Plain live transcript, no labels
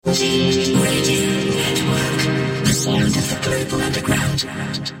Radio Network, the sound of the global underground.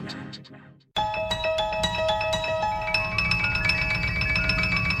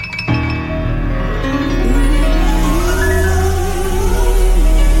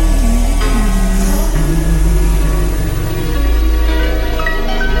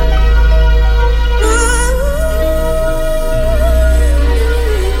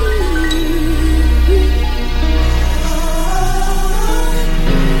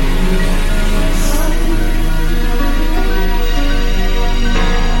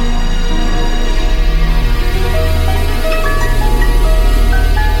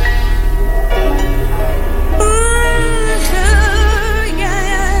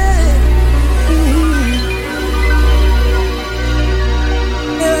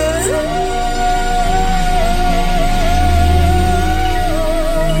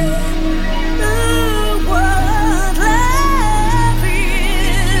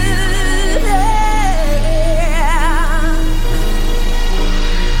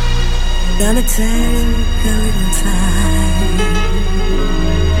 Gonna take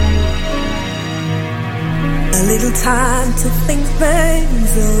a little time to think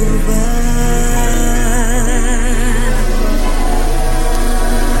things over.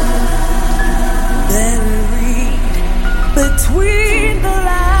 Better read between the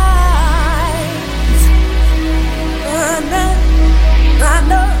lines.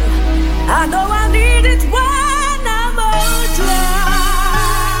 I know I need it when I'm older.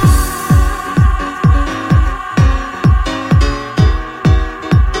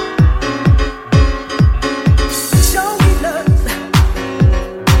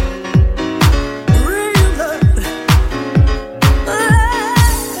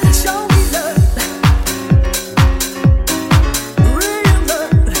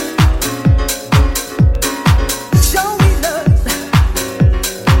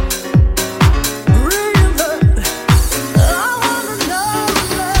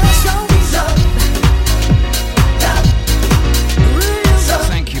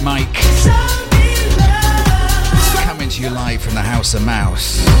 A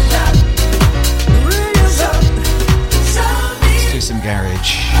mouse. Let's do some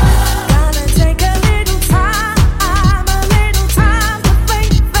garage.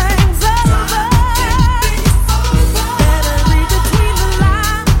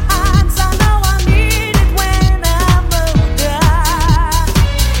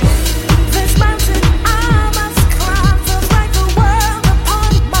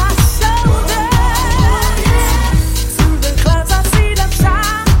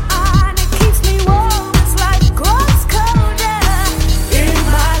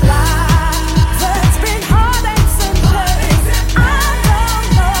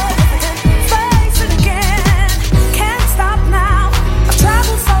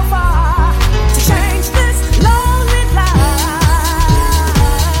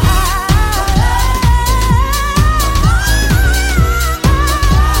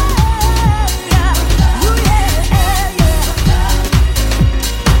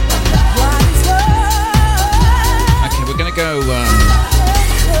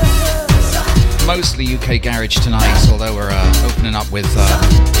 Mostly UK garage tonight, although we're opening up with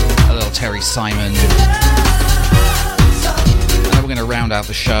a little Terry Simon. And then we're going to round out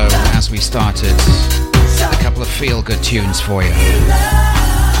the show as we started. A couple of feel-good tunes for you.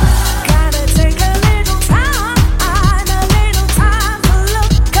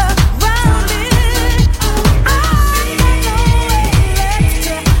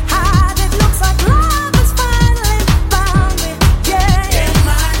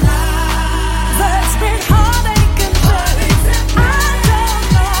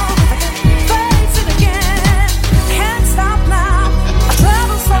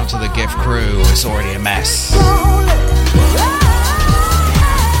 It's already a mess. I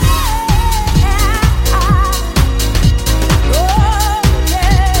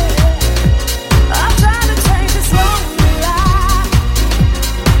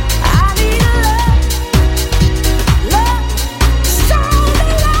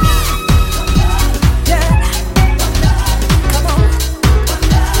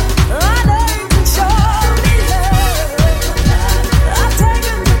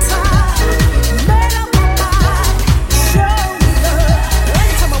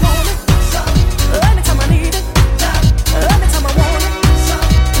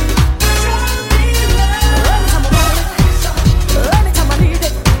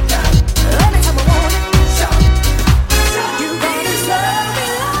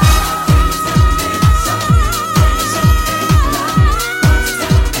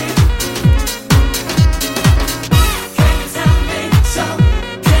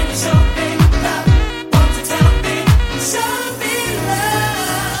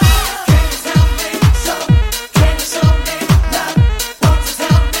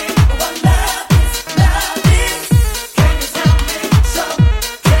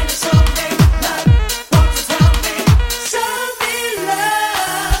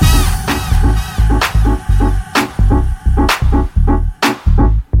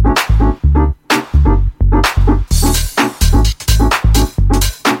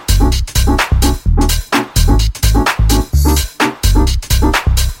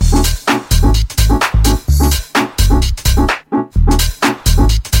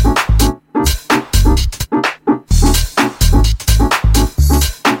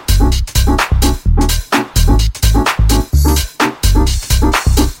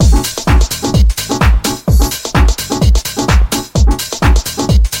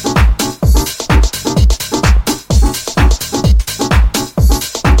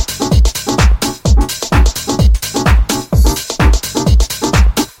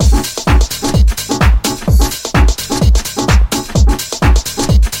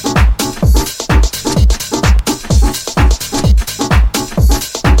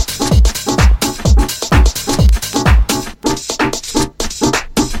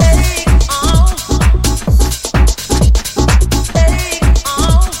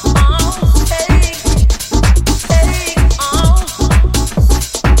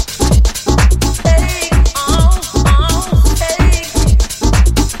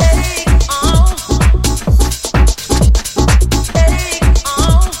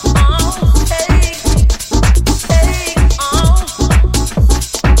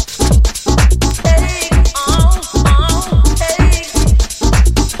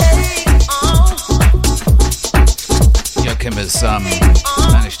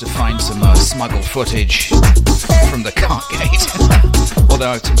footage from the car gate.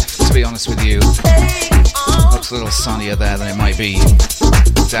 Although, to be honest with you, looks a little sunnier there than it might be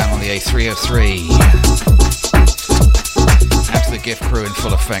down on the A303. Out to the gift crew in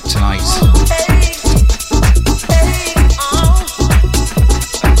full effect tonight.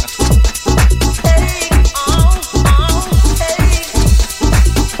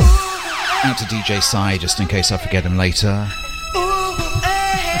 Out to DJ Sai, just in case I forget him later.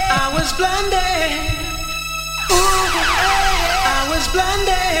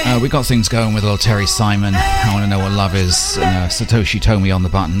 We got things going with little Terry Simon. I Want to Know What Love Is, and Satoshi Tomi on the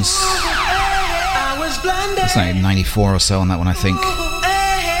buttons. It's like 94 or so on that one, I think.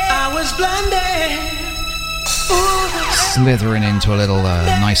 Slithering into a little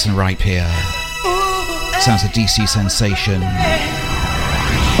nice and ripe here. Sounds a DC Sensation.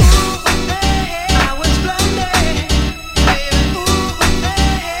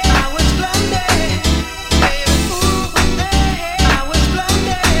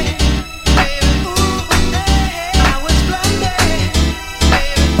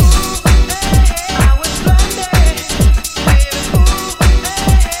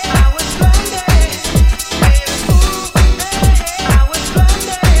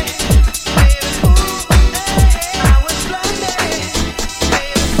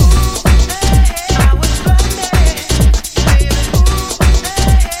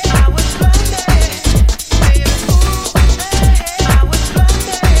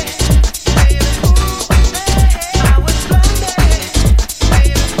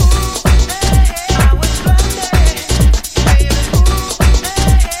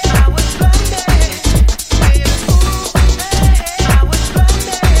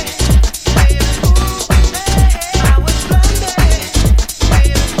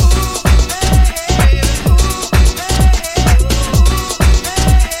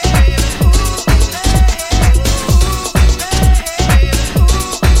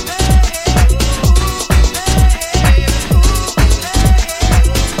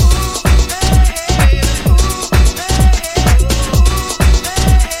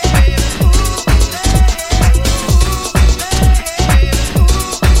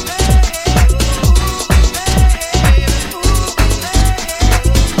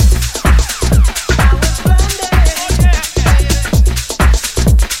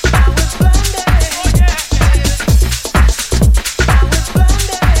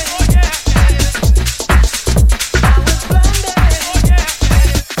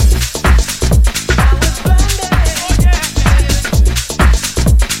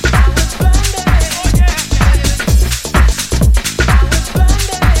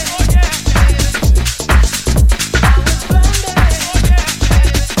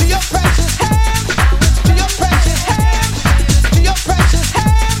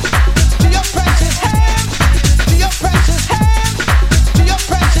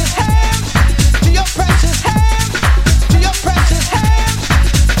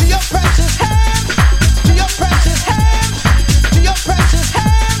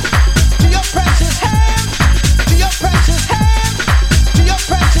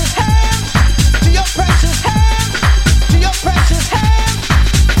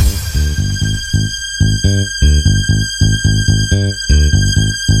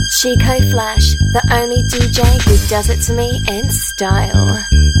 The only DJ who does it to me in style.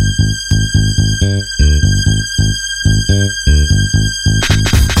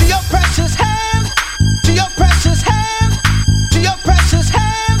 To your precious hand, to your precious hand, to your precious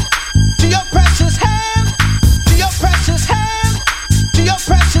hand, to your precious hand, to your precious hand, to your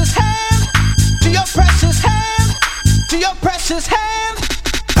precious hand, to your precious hand, to your precious hand.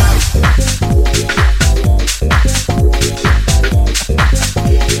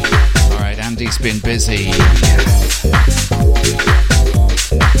 Andy's been busy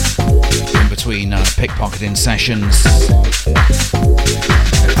in between pickpocketing sessions.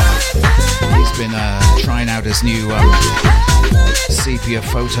 He's been trying out his new sepia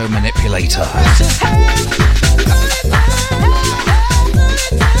photo manipulator.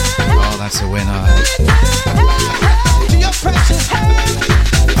 Oh, that's a winner.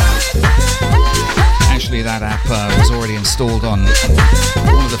 Actually, that app was already installed on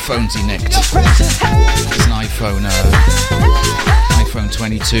one of the phones he nicked. It's an iPhone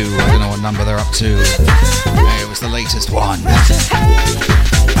 22. I don't know what number they're up to. It was the latest one.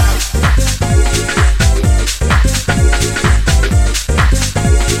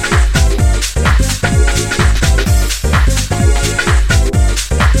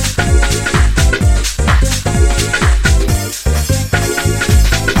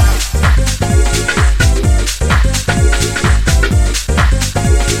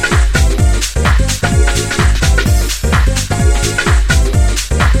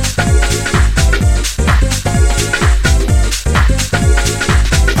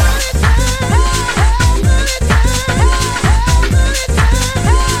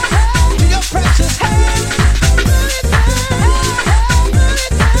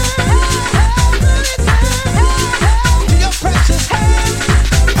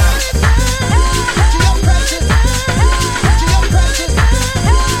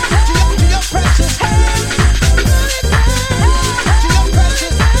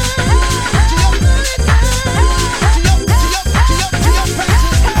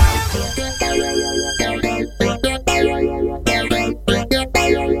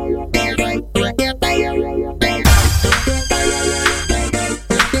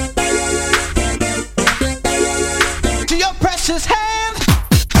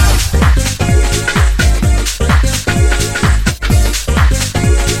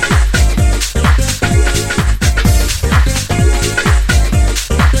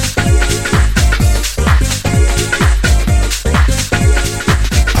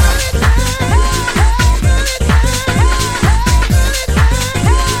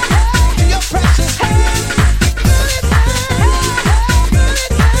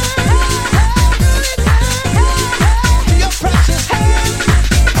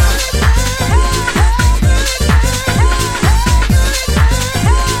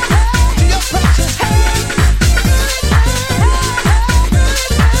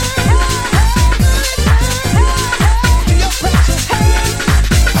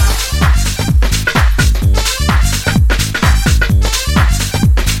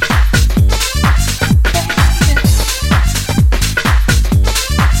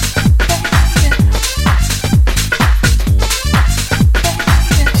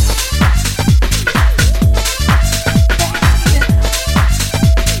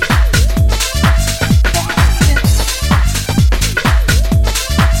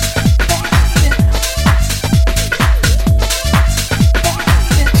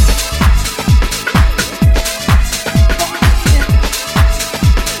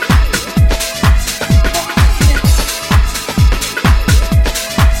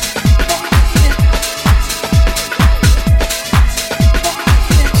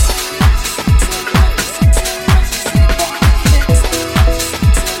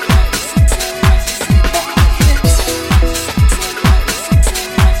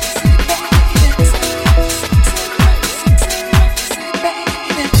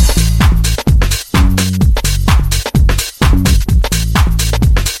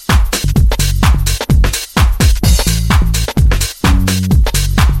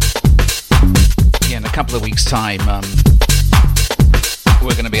 couple of weeks' time,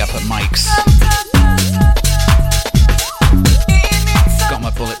 we're going to be up at Mike's. Got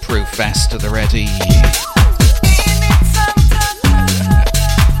my bulletproof vest at the ready.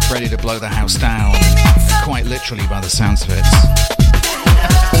 Ready to blow the house down, quite literally by the sounds of it.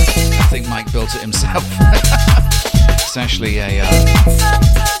 I think Mike built it himself. It's actually a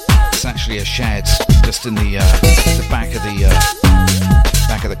shed just in the back of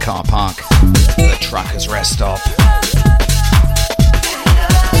the car park, the trucker's rest stop.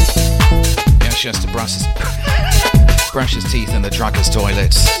 Yeah, she has to brush his teeth in the trucker's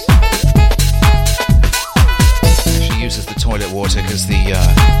toilets. She uses the toilet water because the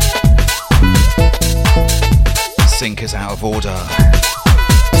sink is out of order.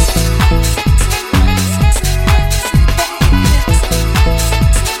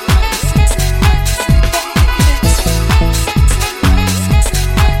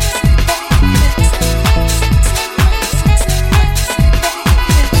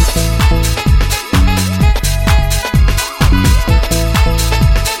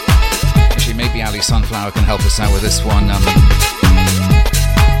 Sunflower can help us out with this one.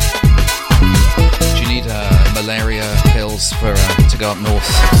 Do you need malaria pills for to go up north?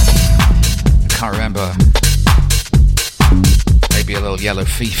 I can't remember. Maybe a little yellow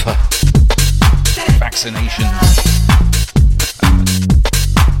fever. Vaccination.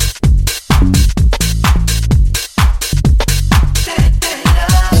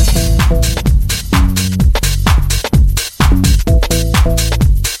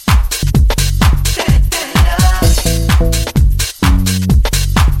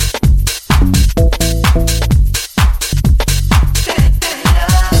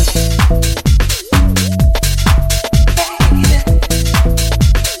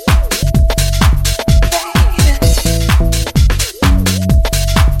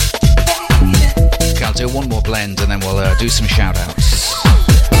 And then we'll do some shout outs.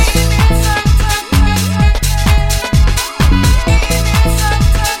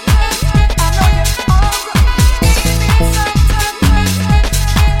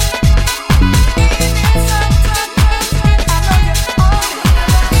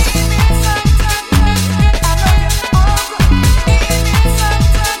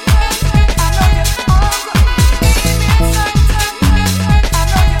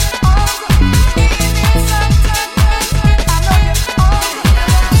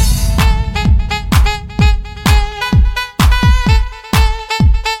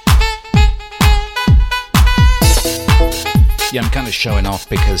 Yeah, I'm kind of showing off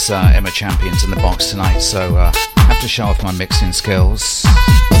because Emma Champion's in the box tonight, so I have to show off my mixing skills.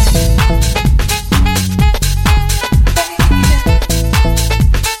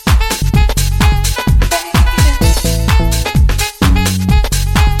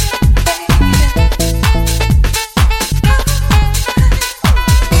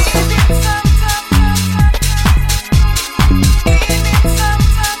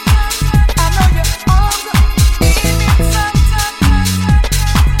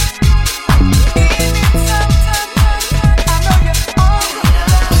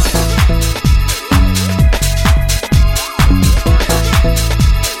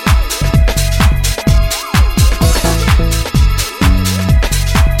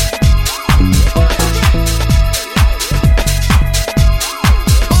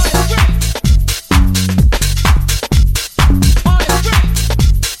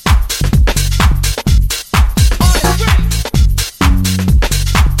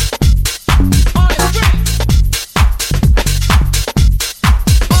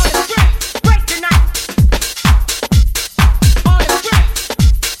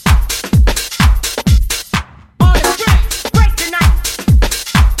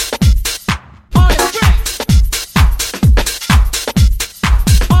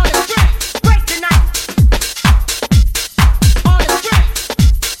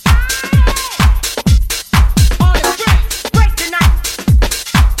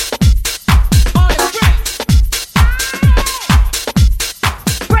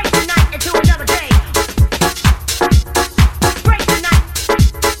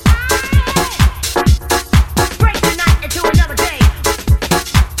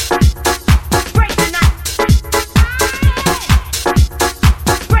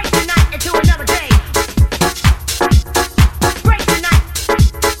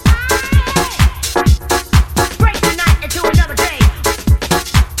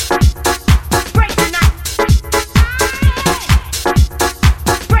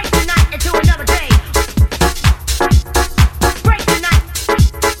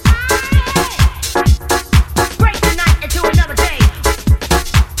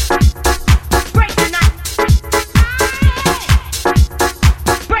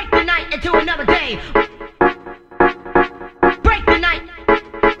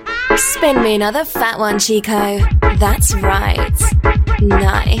 me another fat one, Chico. That's right.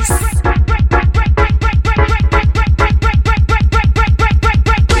 Nice.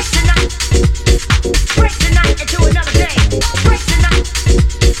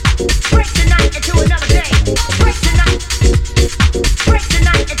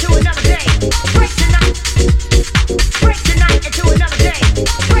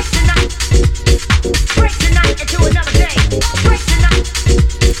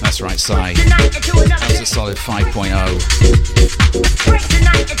 That's right, Si. That was a solid 5.0.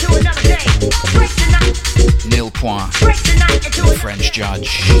 Nil point to the French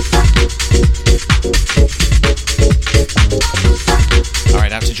judge.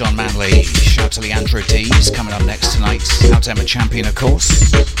 Alright, out to John Manley. Shout to Leandro D's coming up next tonight. Out to Emma Champion, of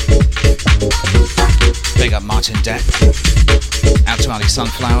course. Big up Martin Depp. Out to Ali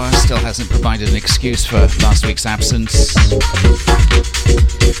Sunflower. Still hasn't provided an excuse for last week's absence.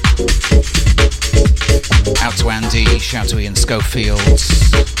 Out to Andy. Shout to Ian Schofield.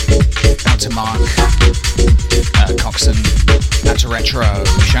 Out to Mark Coxon. Out to Retro.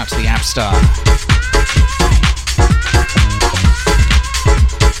 Shout to the Abstar.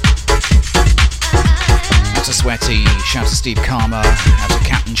 Out to Sweaty. Shout to Steve Karma. Out to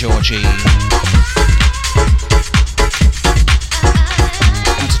Captain Georgie.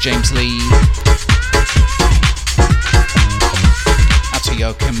 Out to James Lee. Out to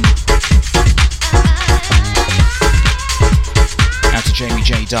Joachim. Out to Jamie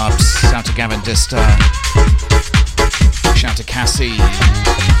J. Dubs. Out to Gavin Dista. Shout to Cassie.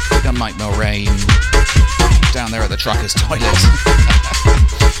 Big up Mike Mulrain. Down there at the trucker's toilet.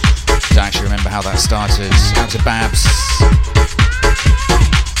 Don't actually remember how that started. Out to Babs.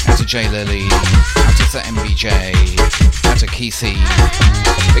 Out to J Lily. Out to the MBJ. Out to Keithy.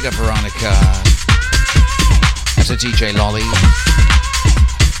 Big up Veronica. Out to DJ Lolly.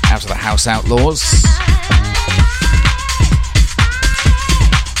 Out to the House Outlaws.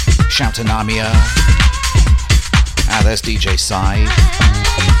 Shout to Namia. There's DJ Sai.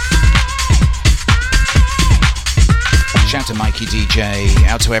 Shout to Mikey DJ.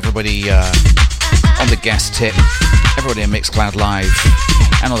 Out to everybody on the guest tip. Everybody in Mixcloud Live.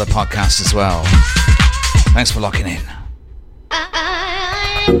 And on the podcast as well. Thanks for locking in.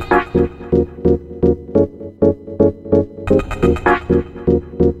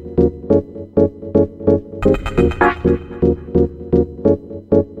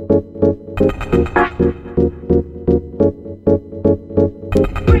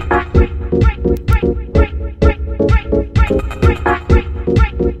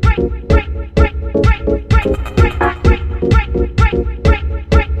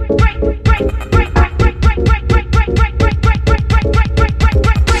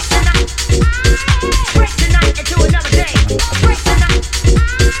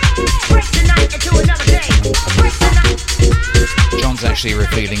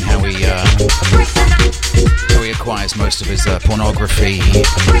 Revealing how he acquires most of his pornography.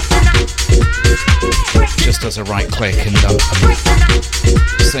 Just does a right click and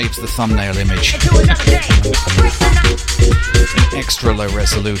saves the thumbnail image in extra low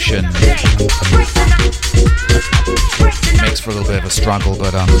resolution. Makes for a little bit of a struggle,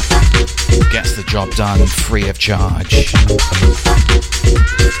 but gets the job done free of charge.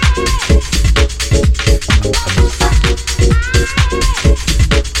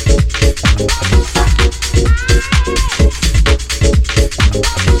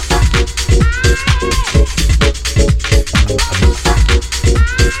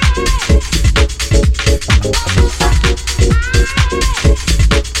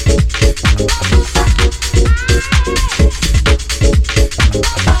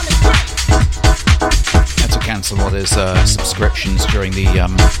 Subscriptions during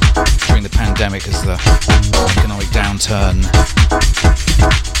the pandemic as the economic downturn.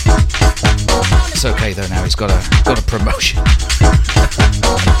 It's okay though now. He's got a promotion.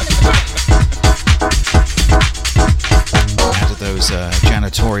 Added those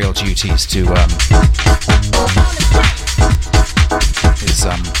janitorial duties to his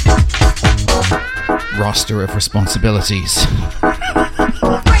roster of responsibilities.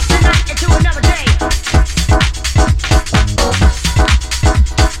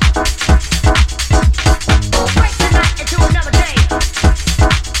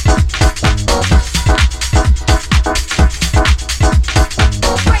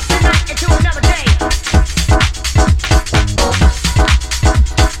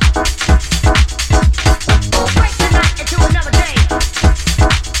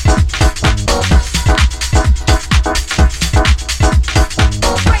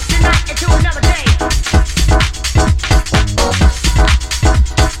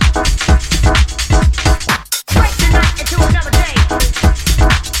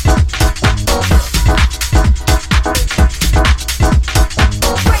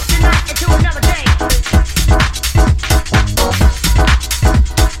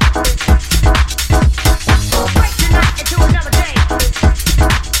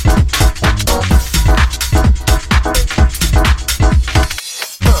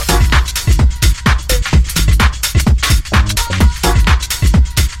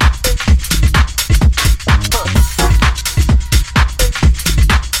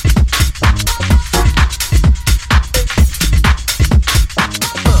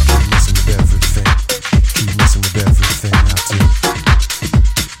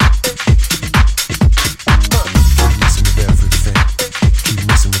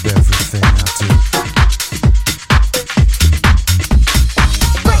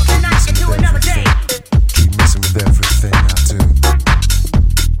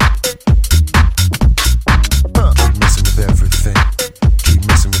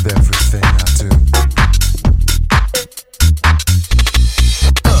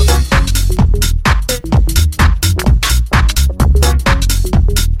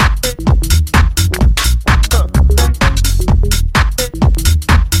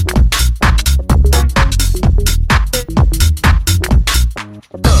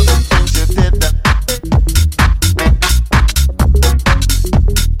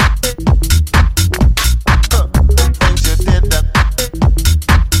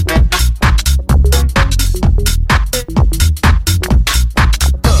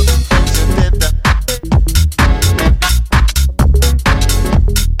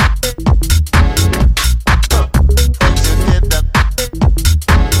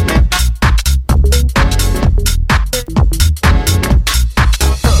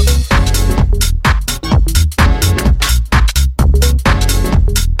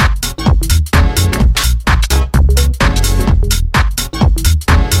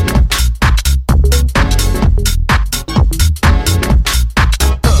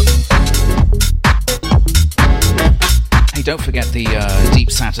 Don't forget the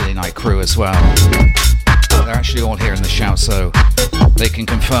Deep Saturday Night crew as well. They're actually all here in the shout, so they can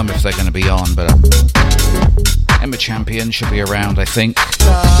confirm if they're going to be on. But Emma Champion should be around, I think,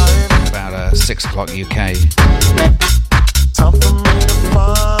 about 6 o'clock UK.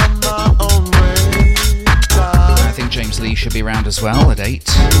 I think James Lee should be around as well at 8.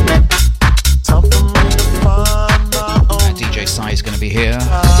 DJ Sai is going to be here.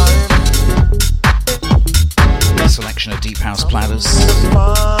 A selection of deep house platters.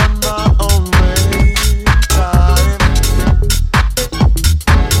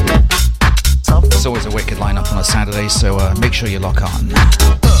 It's always a wicked lineup on a Saturday, so make sure you lock on.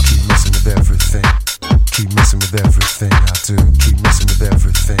 Keep messing with everything. Keep messing with everything I do. Keep messing with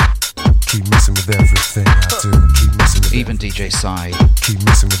everything. Keep messing with everything I do. Keep messing with even DJ Sai. Keep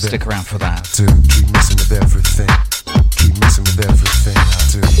messing with stick around for that. Do keep messing with everything. Keep messing with everything I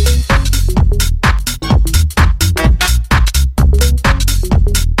do.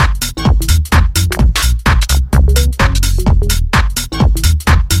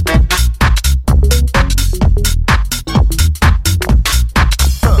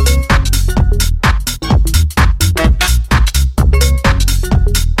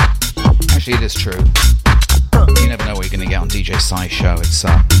 It is true. You never know what you're going to get on DJ Sai's show. It's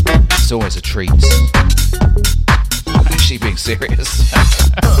always a treat. Actually being serious.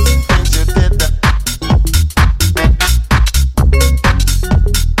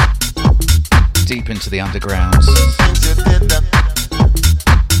 Deep into the underground.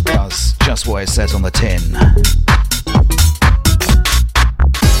 Does just what it says on the tin.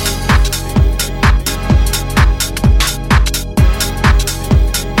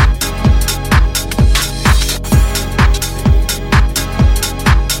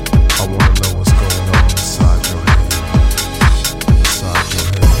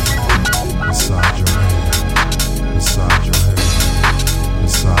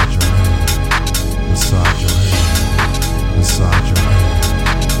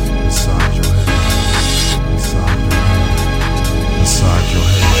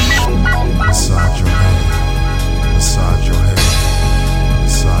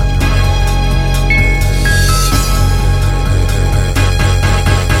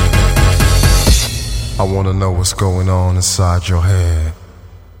 I wanna know what's going on inside your head.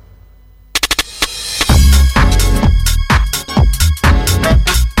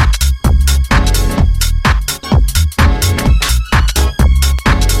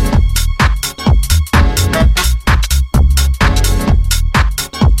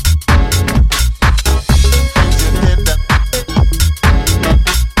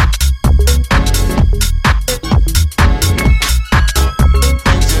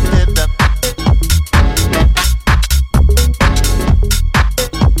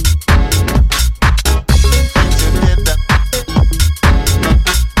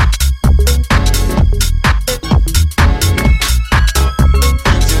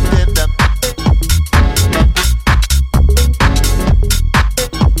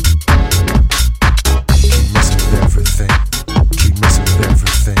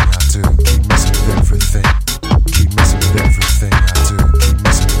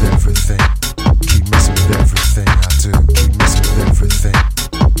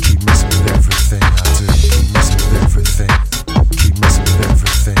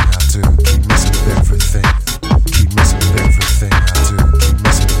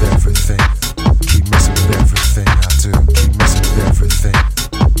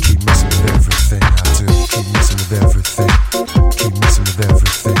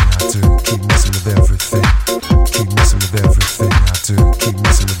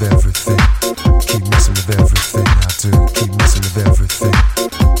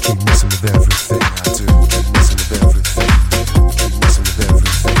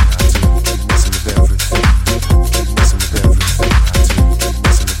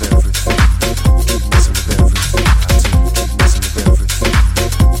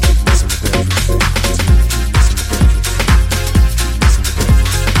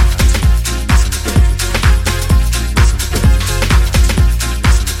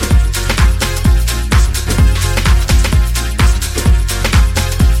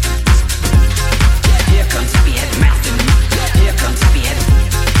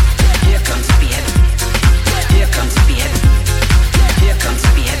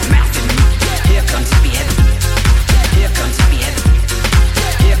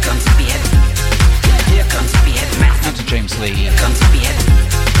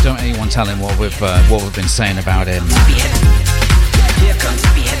 Tell him what we've been saying about him.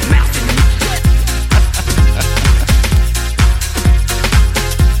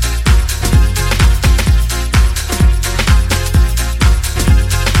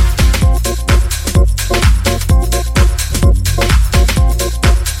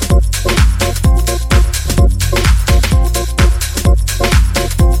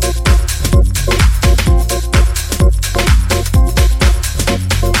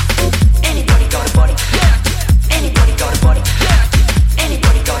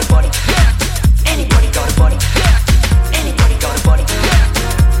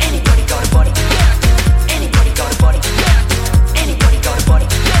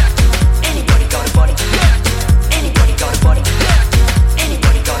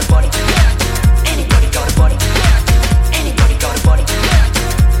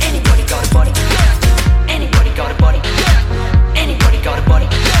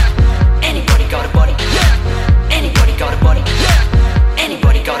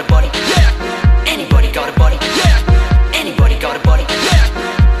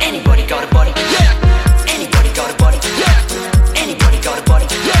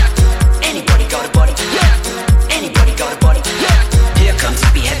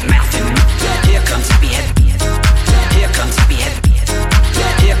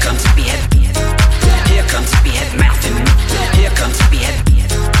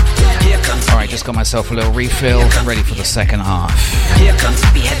 myself a little refill, ready for the second half. Here comes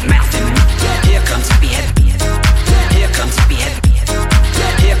Behead Mountain. Here comes Behead. Here comes Behead.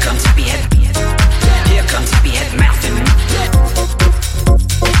 Here comes Behead. Here comes Behead Mountain.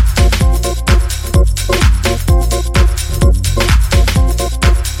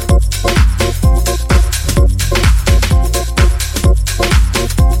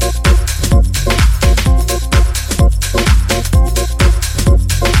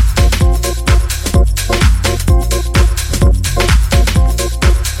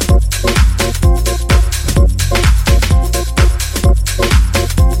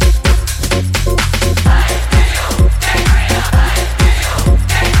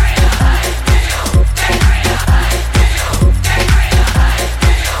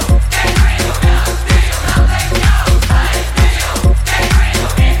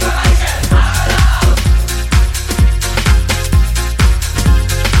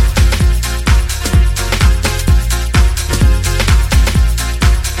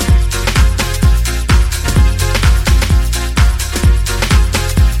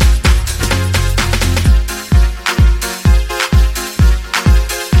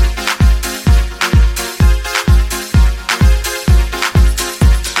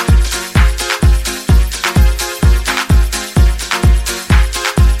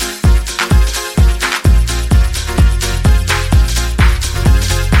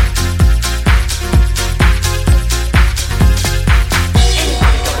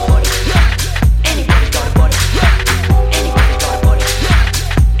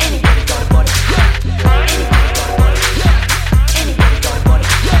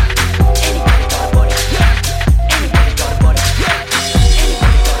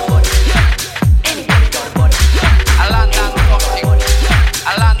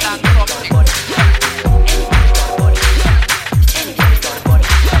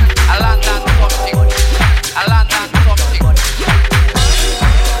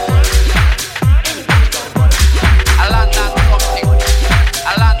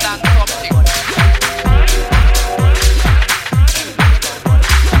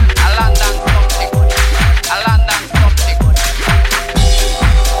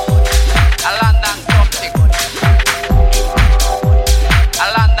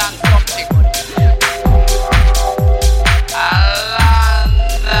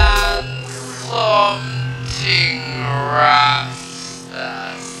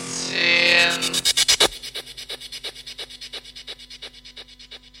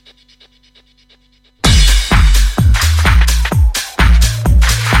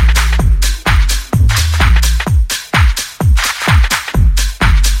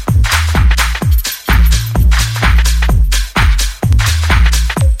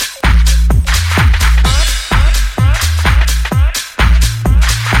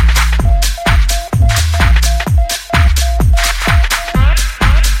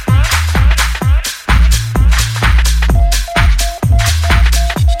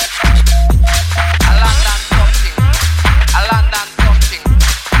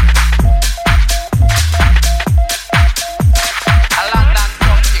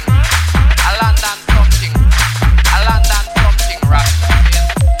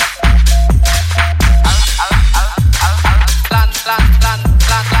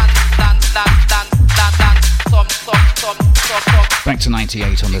 Back to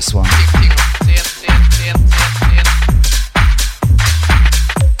 98 on this one.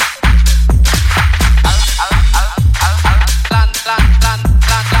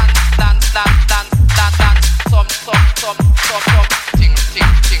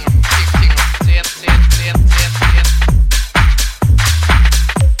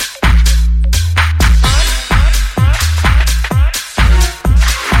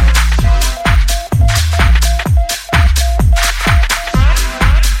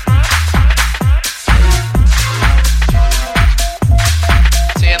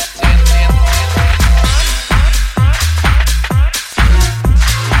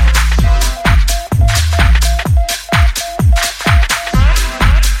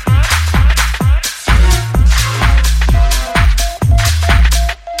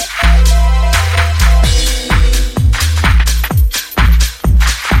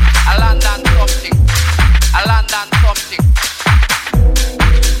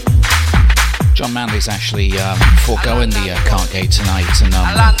 Actually foregoing the cart gate tonight and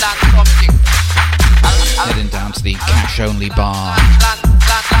heading down to the cash only bar.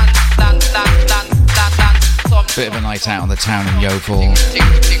 Bit of a night out on the town in Yeovil.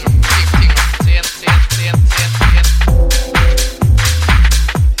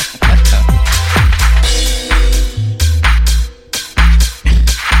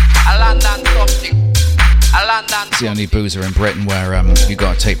 Something. the only boozer in Britain where you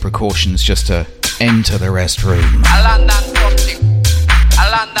got to take precautions just to enter the restroom. A London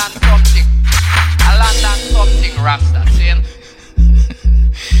something, Rasta, saying.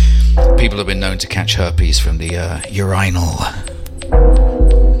 People have been known to catch herpes from the urinal.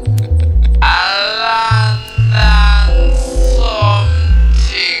 A London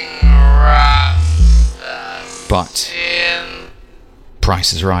something, Rasta. But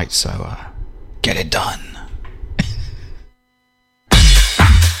price is right, so get it done.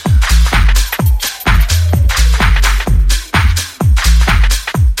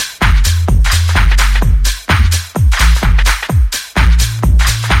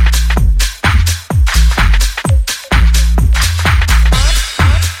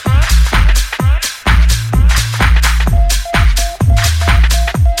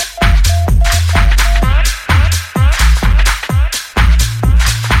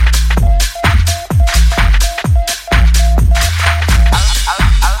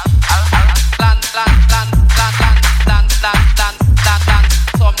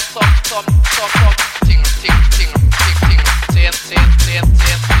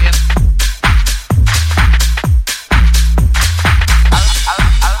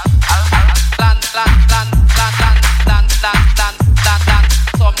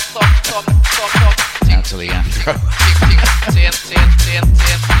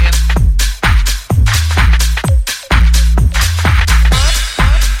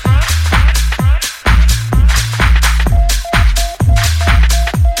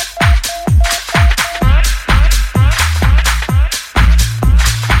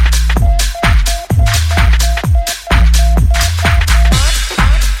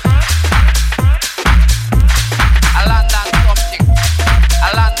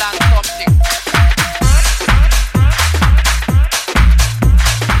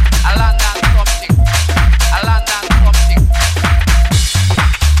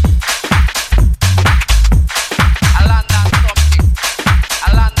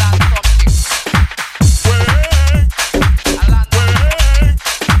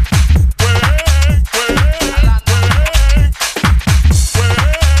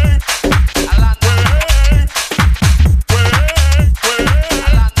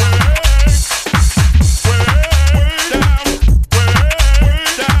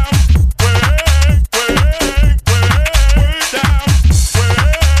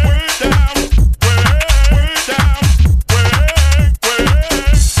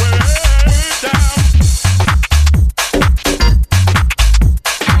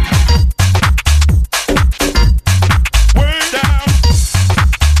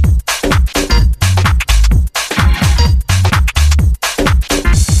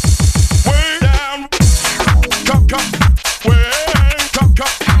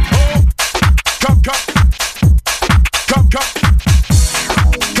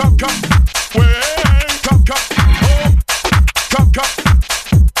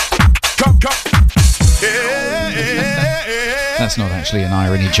 That's not actually an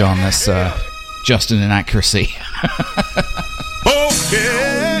irony, John. That's just an inaccuracy.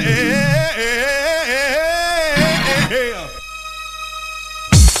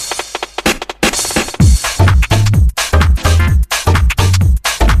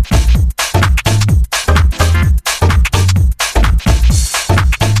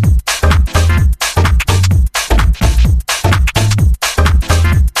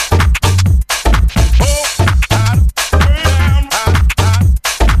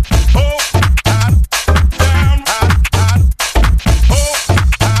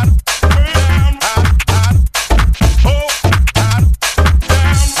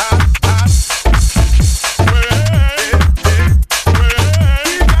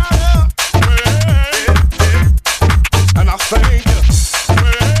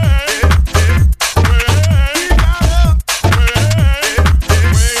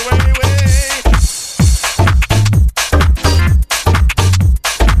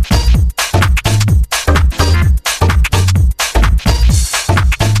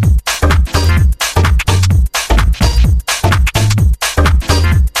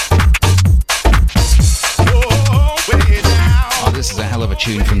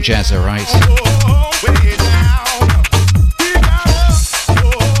 Tune from Jazza, right?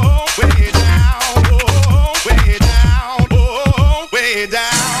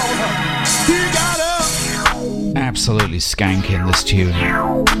 Absolutely skanking this tune.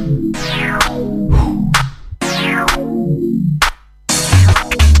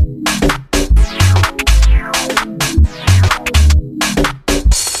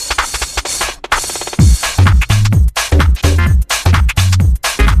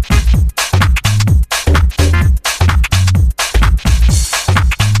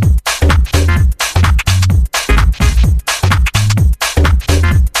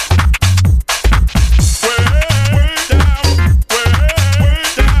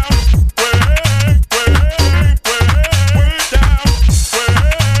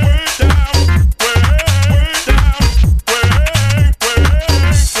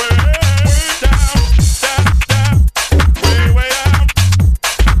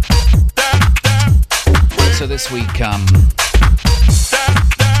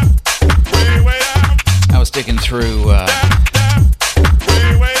 through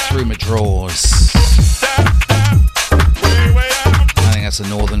my drawers. I think that's a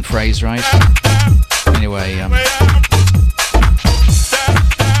northern phrase, right? Anyway,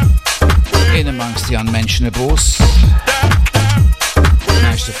 in amongst the unmentionables,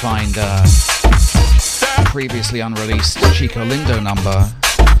 managed to find a previously unreleased Chico Lindo number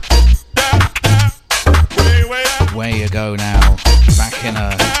way ago now, back in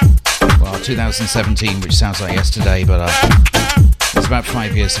 2017, which sounds like yesterday, but it's about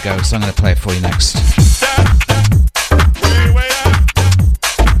 5 years ago, so I'm going to play it for you next.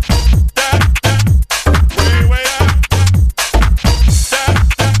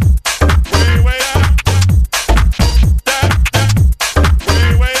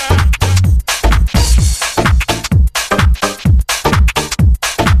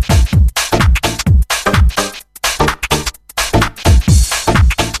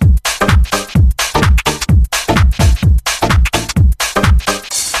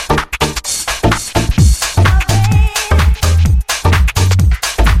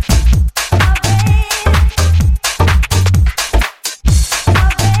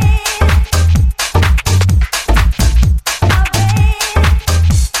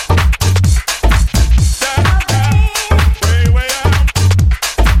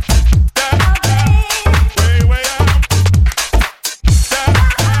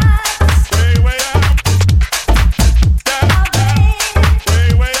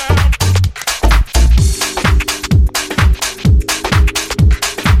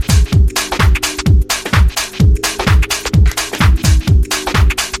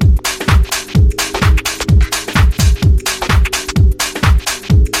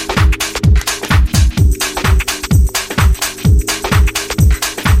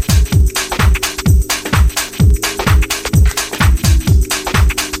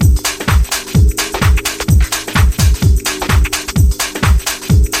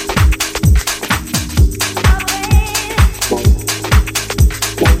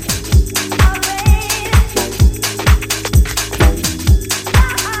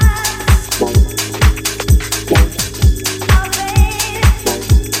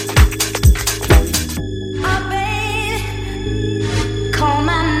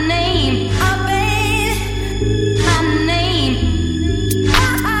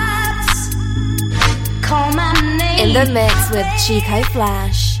 In the mix with Chico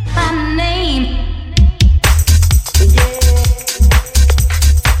Flash. My name.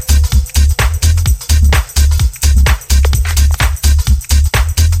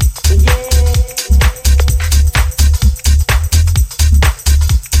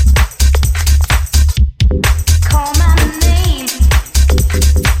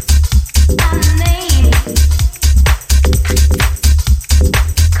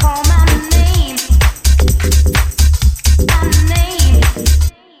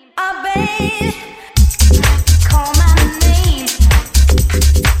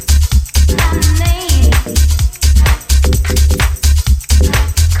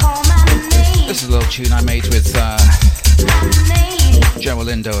 Tune I made with Joe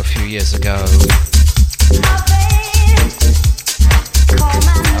Lindo a few years ago.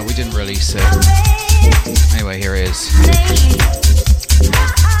 We didn't release it. Anyway, here it is.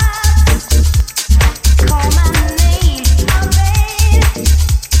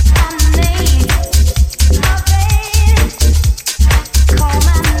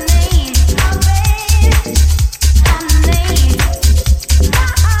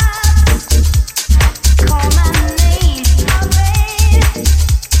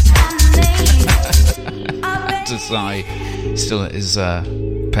 Still at his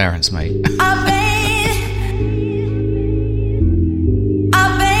parents' mate.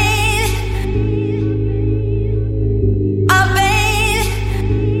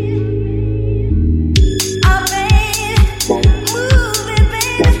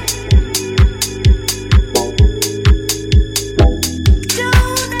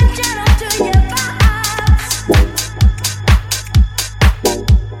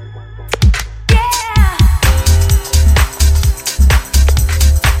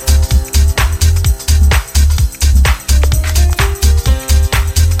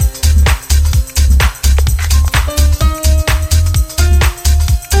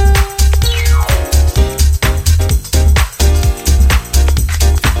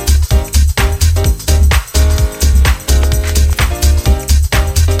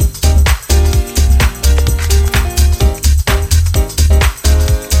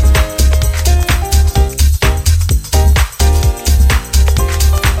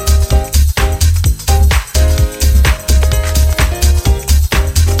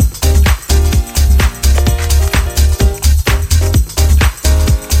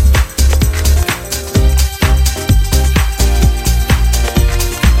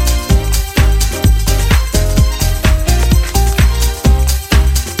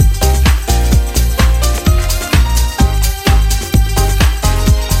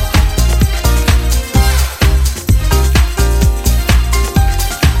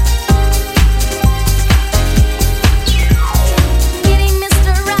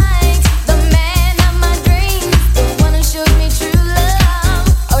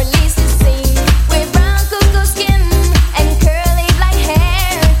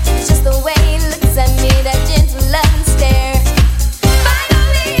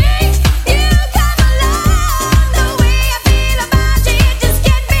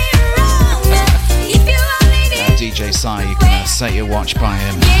 set your watch by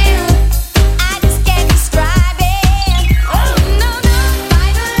him. I just can't describe it. Oh, no,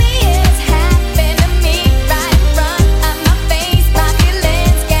 finally it's happened to me right in front of my face. My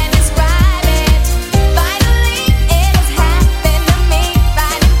feelings can't describe it. Finally it has happened to me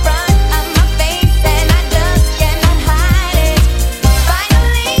right in front of my face, and I just cannot hide it.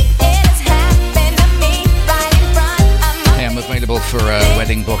 Finally it has happened to me right in front of my Hey, I'm available for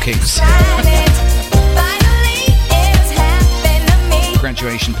wedding bookings,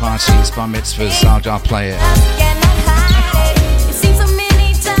 graduation parties, bar mitzvahs. I'll play it. It seems so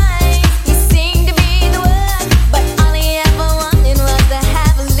many times you seem to be the one, but all he ever wanted was to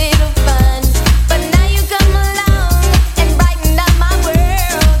have a little fun. But now you come along and brighten up my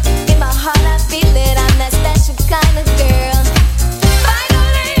world. In my heart I feel it, I'm that special kind of girl.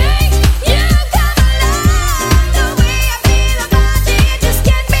 Finally you come along. The way I feel about you, it just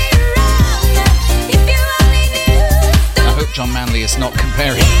can't be wrong. If you only knew. I hope John Manley is not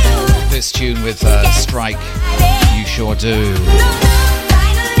comparing this tune with Strike. You sure do.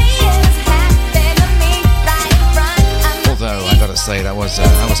 Although I gotta say that was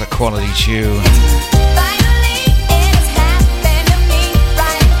a quality tune.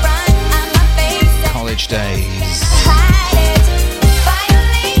 College days.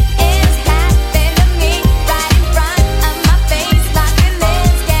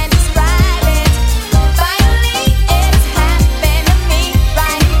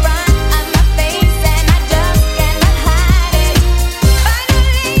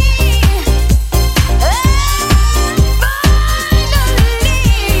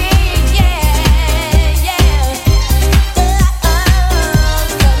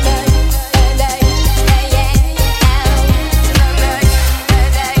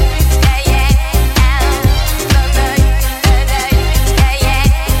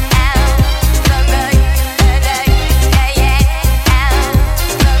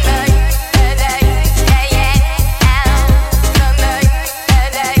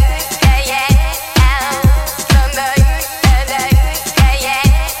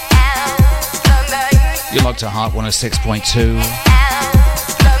 To Heart 106.2.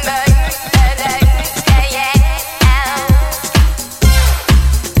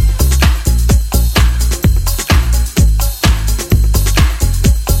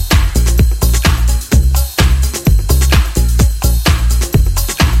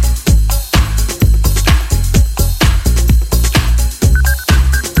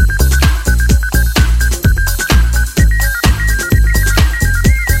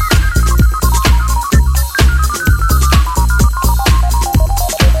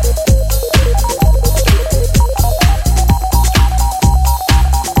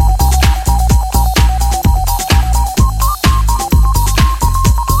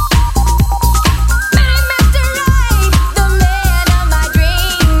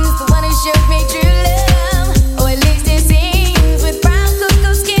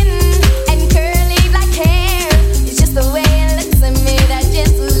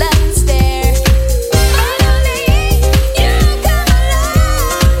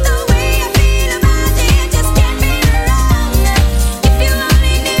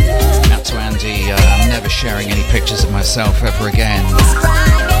 Myself ever again.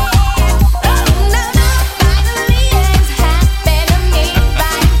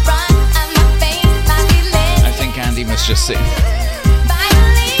 I think Andy must just sit.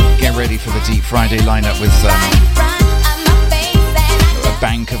 Get ready for the Deep Friday lineup with a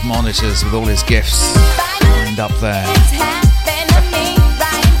bank of monitors with all his gifts lined up there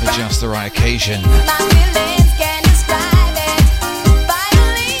for just the right occasion.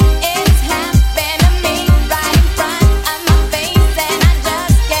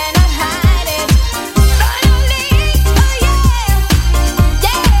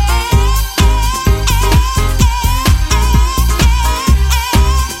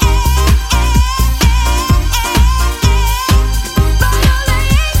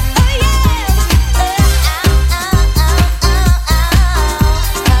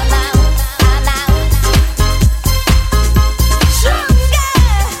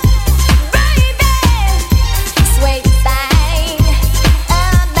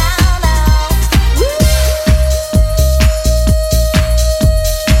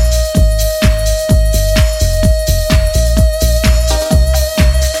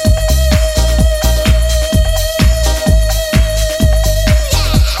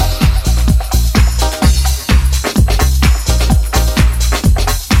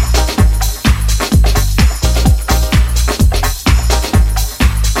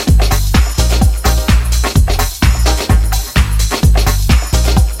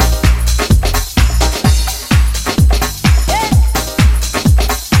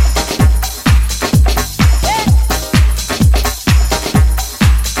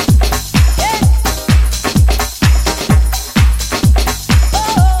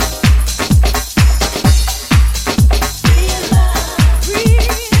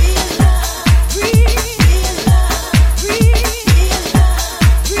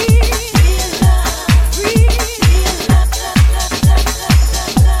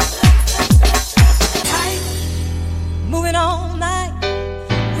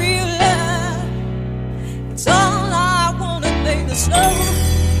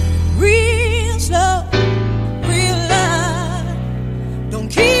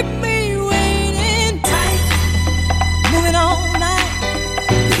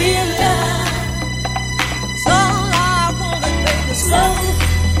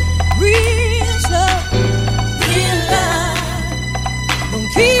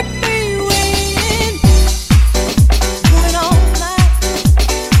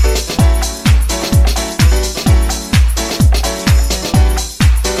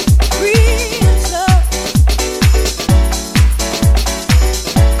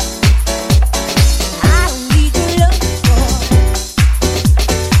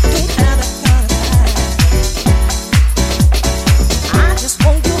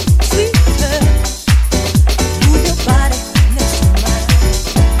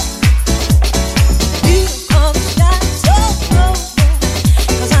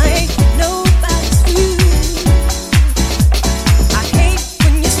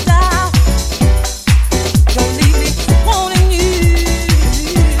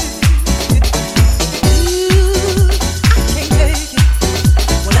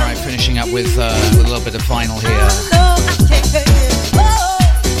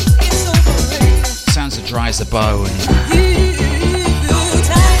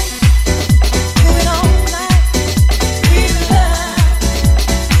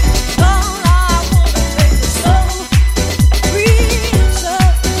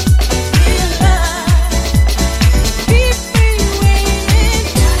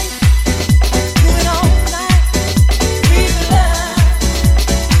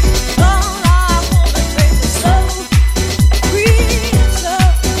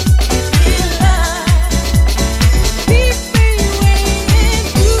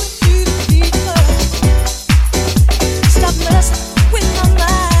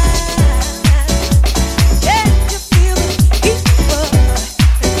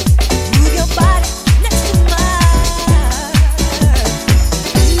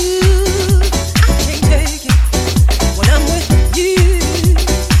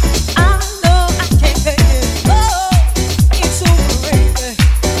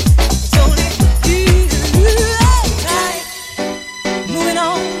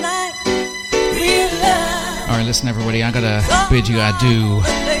 Bid you adieu.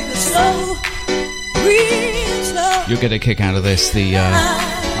 You'll get a kick out of this.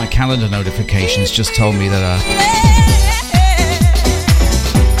 My calendar notifications just told me that I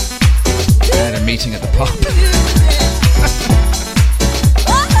had a meeting at the pub.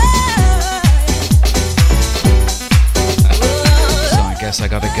 So I guess I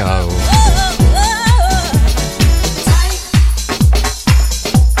gotta go.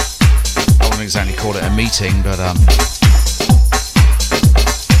 I wouldn't exactly call it a meeting, but I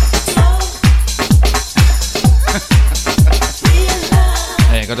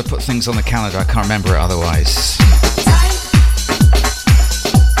got to put things on the calendar. I can't remember it otherwise.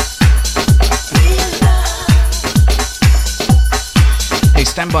 Hey,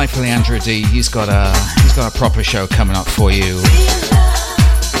 stand by for Leandro D. He's got a proper show coming up for you.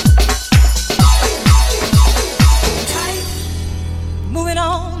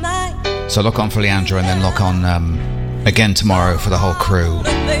 So lock on for Leandro and then lock on again tomorrow for the whole crew.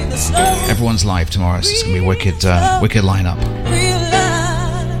 Everyone's live tomorrow, so it's gonna be wicked lineup.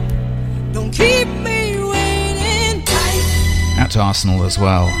 Out to Arsenal as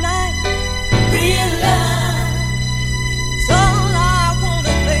well.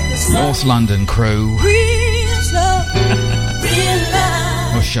 North London crew.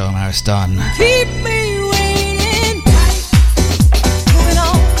 We'll show them how it's done.